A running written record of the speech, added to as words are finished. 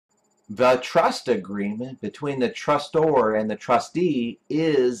The trust agreement between the trustor and the trustee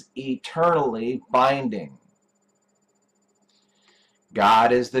is eternally binding.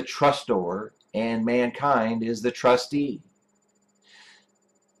 God is the trustor and mankind is the trustee.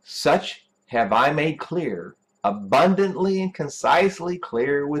 Such have I made clear, abundantly and concisely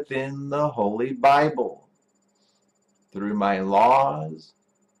clear within the Holy Bible, through my laws,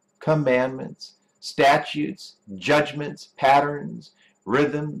 commandments, statutes, judgments, patterns,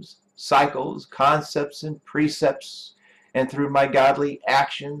 rhythms, cycles, concepts, and precepts, and through my godly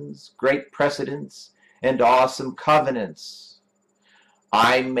actions, great precedents, and awesome covenants.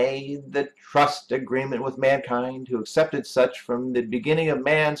 I made the trust agreement with mankind, who accepted such from the beginning of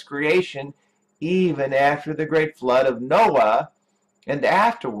man's creation, even after the great flood of Noah, and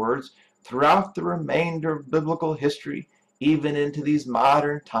afterwards throughout the remainder of biblical history, even into these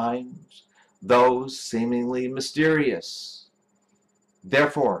modern times, though seemingly mysterious.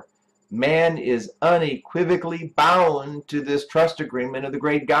 Therefore, man is unequivocally bound to this trust agreement of the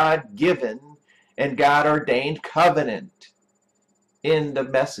great God-given and God-ordained covenant. End of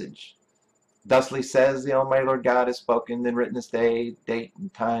message. Thusly says the Almighty Lord God has spoken and written this day, date,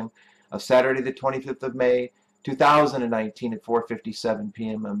 and time of Saturday the 25th of May, 2019 at 4:57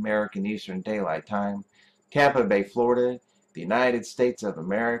 p.m. American Eastern Daylight Time, Tampa Bay, Florida, the United States of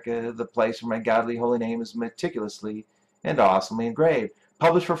America, the place where my godly holy name is meticulously and awesomely engraved.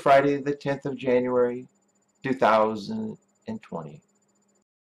 Published for Friday the 10th of January, 2020.